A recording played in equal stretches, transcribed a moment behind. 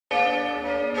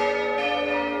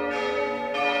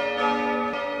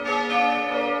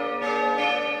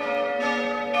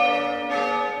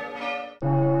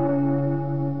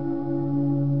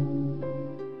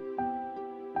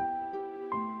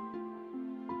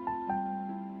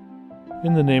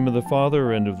In the name of the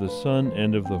Father, and of the Son,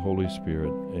 and of the Holy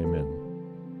Spirit.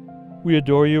 Amen. We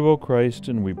adore you, O Christ,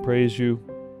 and we praise you,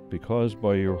 because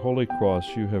by your holy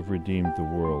cross you have redeemed the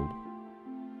world.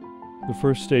 The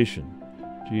first station,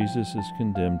 Jesus is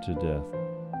condemned to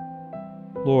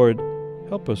death. Lord,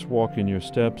 help us walk in your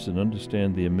steps and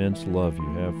understand the immense love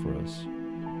you have for us.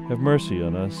 Have mercy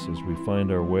on us as we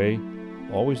find our way,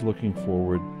 always looking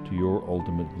forward to your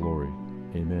ultimate glory.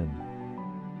 Amen.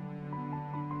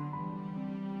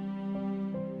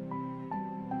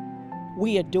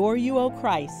 We adore you, O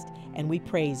Christ, and we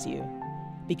praise you,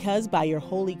 because by your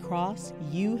holy cross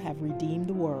you have redeemed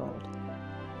the world.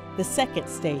 The second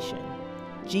station,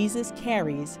 Jesus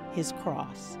carries his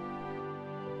cross.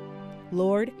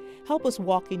 Lord, help us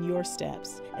walk in your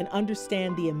steps and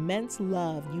understand the immense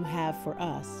love you have for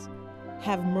us.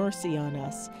 Have mercy on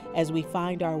us as we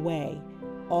find our way,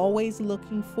 always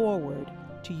looking forward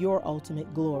to your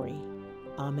ultimate glory.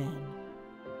 Amen.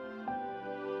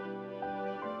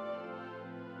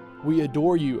 We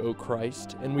adore you, O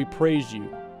Christ, and we praise you,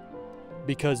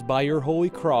 because by your holy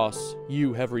cross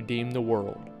you have redeemed the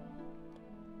world.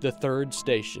 The third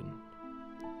station,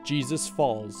 Jesus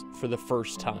falls for the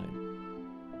first time.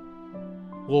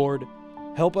 Lord,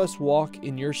 help us walk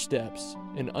in your steps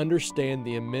and understand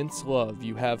the immense love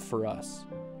you have for us.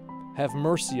 Have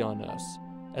mercy on us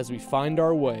as we find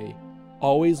our way,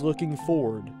 always looking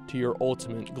forward to your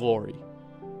ultimate glory.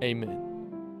 Amen.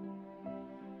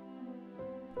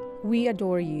 We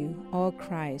adore you, O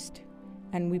Christ,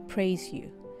 and we praise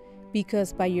you,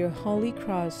 because by your holy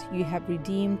cross you have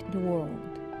redeemed the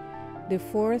world. The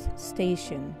fourth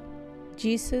station,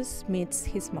 Jesus meets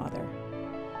his mother.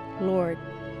 Lord,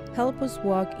 help us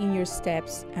walk in your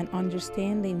steps and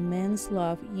understand the immense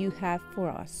love you have for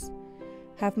us.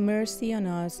 Have mercy on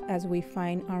us as we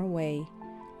find our way,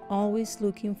 always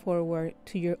looking forward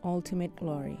to your ultimate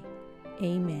glory.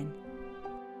 Amen.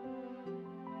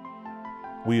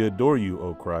 We adore you,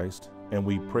 O Christ, and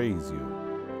we praise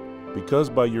you, because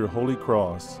by your holy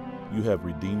cross you have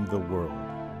redeemed the world.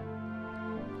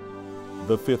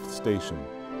 The fifth station,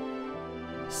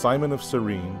 Simon of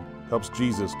Cyrene helps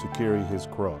Jesus to carry his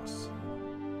cross.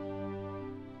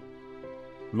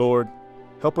 Lord,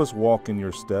 help us walk in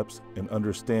your steps and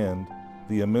understand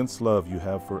the immense love you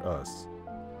have for us.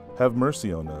 Have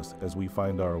mercy on us as we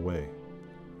find our way,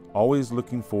 always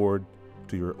looking forward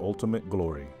to your ultimate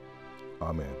glory.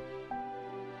 Amen.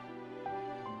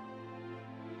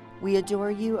 We adore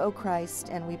you, O Christ,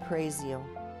 and we praise you,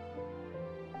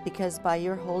 because by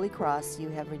your holy cross you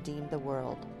have redeemed the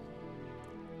world.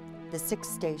 The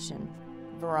sixth station,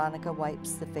 Veronica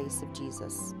wipes the face of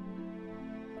Jesus.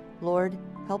 Lord,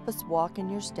 help us walk in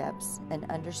your steps and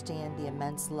understand the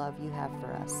immense love you have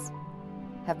for us.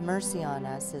 Have mercy on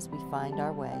us as we find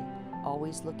our way,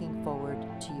 always looking forward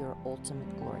to your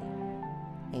ultimate glory.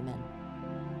 Amen.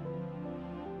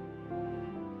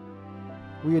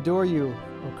 We adore you,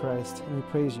 O Christ, and we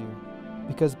praise you,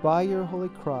 because by your holy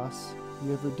cross you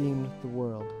have redeemed the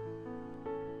world.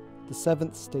 The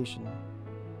seventh station,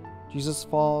 Jesus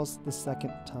falls the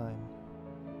second time.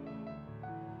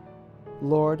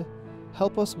 Lord,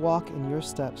 help us walk in your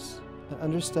steps and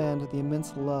understand the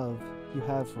immense love you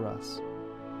have for us.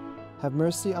 Have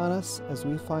mercy on us as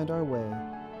we find our way,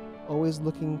 always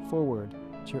looking forward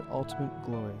to your ultimate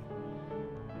glory.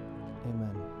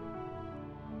 Amen.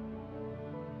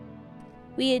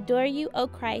 We adore you, O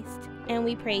Christ, and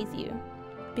we praise you,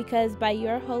 because by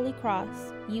your holy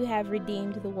cross you have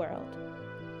redeemed the world.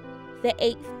 The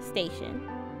eighth station,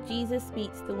 Jesus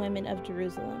meets the women of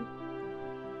Jerusalem.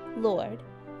 Lord,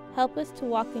 help us to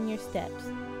walk in your steps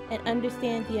and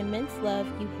understand the immense love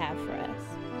you have for us.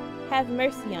 Have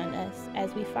mercy on us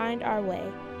as we find our way,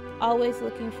 always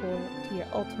looking forward to your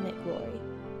ultimate glory.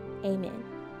 Amen.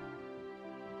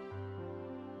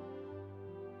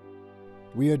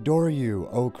 We adore you,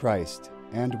 O Christ,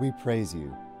 and we praise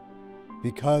you,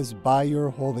 because by your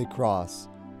holy cross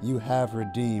you have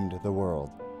redeemed the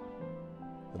world.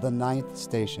 The ninth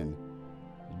station,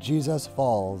 Jesus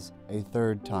falls a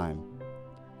third time.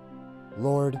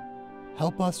 Lord,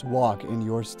 help us walk in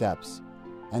your steps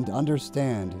and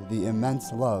understand the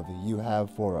immense love you have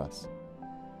for us.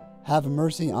 Have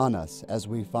mercy on us as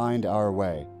we find our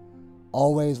way,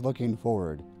 always looking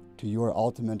forward to your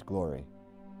ultimate glory.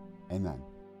 Amen.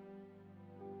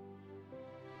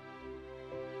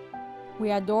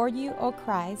 We adore you, O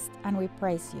Christ, and we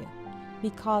praise you,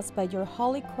 because by your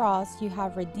holy cross you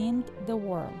have redeemed the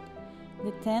world.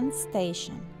 The 10th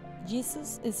station,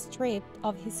 Jesus is stripped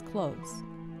of his clothes.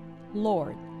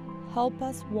 Lord, help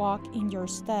us walk in your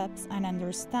steps and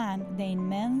understand the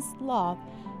immense love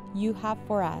you have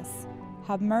for us.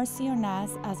 Have mercy on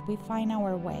us as we find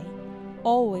our way,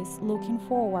 always looking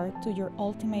forward to your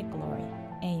ultimate glory.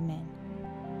 Amen.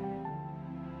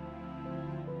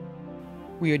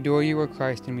 We adore you, O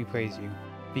Christ, and we praise you,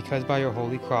 because by your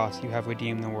holy cross you have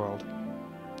redeemed the world.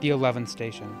 The 11th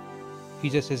station.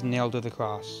 Jesus is nailed to the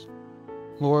cross.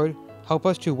 Lord, help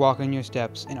us to walk in your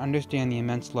steps and understand the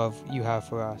immense love you have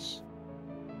for us.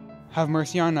 Have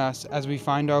mercy on us as we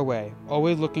find our way,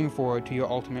 always looking forward to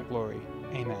your ultimate glory.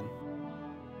 Amen.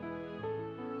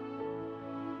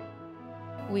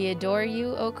 We adore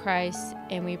you, O Christ,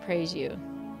 and we praise you,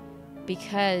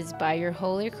 because by your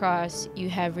holy cross you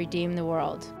have redeemed the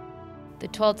world. The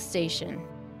 12th station.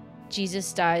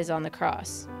 Jesus dies on the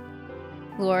cross.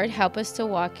 Lord, help us to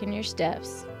walk in your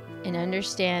steps and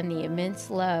understand the immense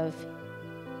love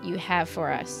you have for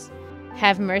us.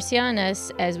 Have mercy on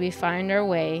us as we find our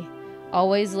way,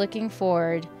 always looking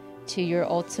forward to your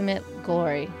ultimate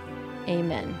glory.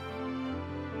 Amen.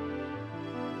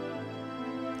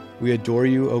 We adore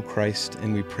you, O Christ,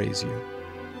 and we praise you,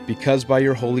 because by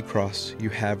your holy cross you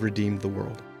have redeemed the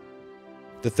world.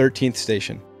 The 13th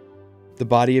station. The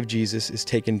body of Jesus is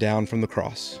taken down from the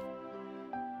cross.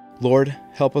 Lord,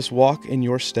 help us walk in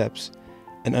your steps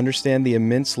and understand the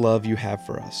immense love you have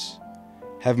for us.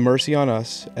 Have mercy on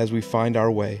us as we find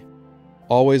our way,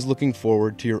 always looking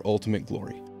forward to your ultimate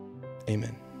glory.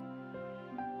 Amen.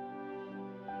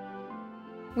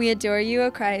 We adore you,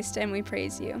 O Christ, and we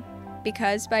praise you,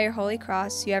 because by your holy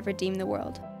cross you have redeemed the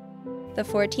world. The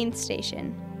 14th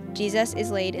station. Jesus is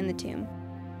laid in the tomb.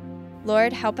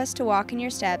 Lord, help us to walk in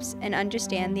your steps and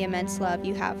understand the immense love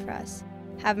you have for us.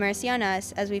 Have mercy on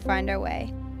us as we find our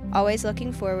way, always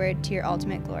looking forward to your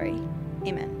ultimate glory.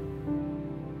 Amen.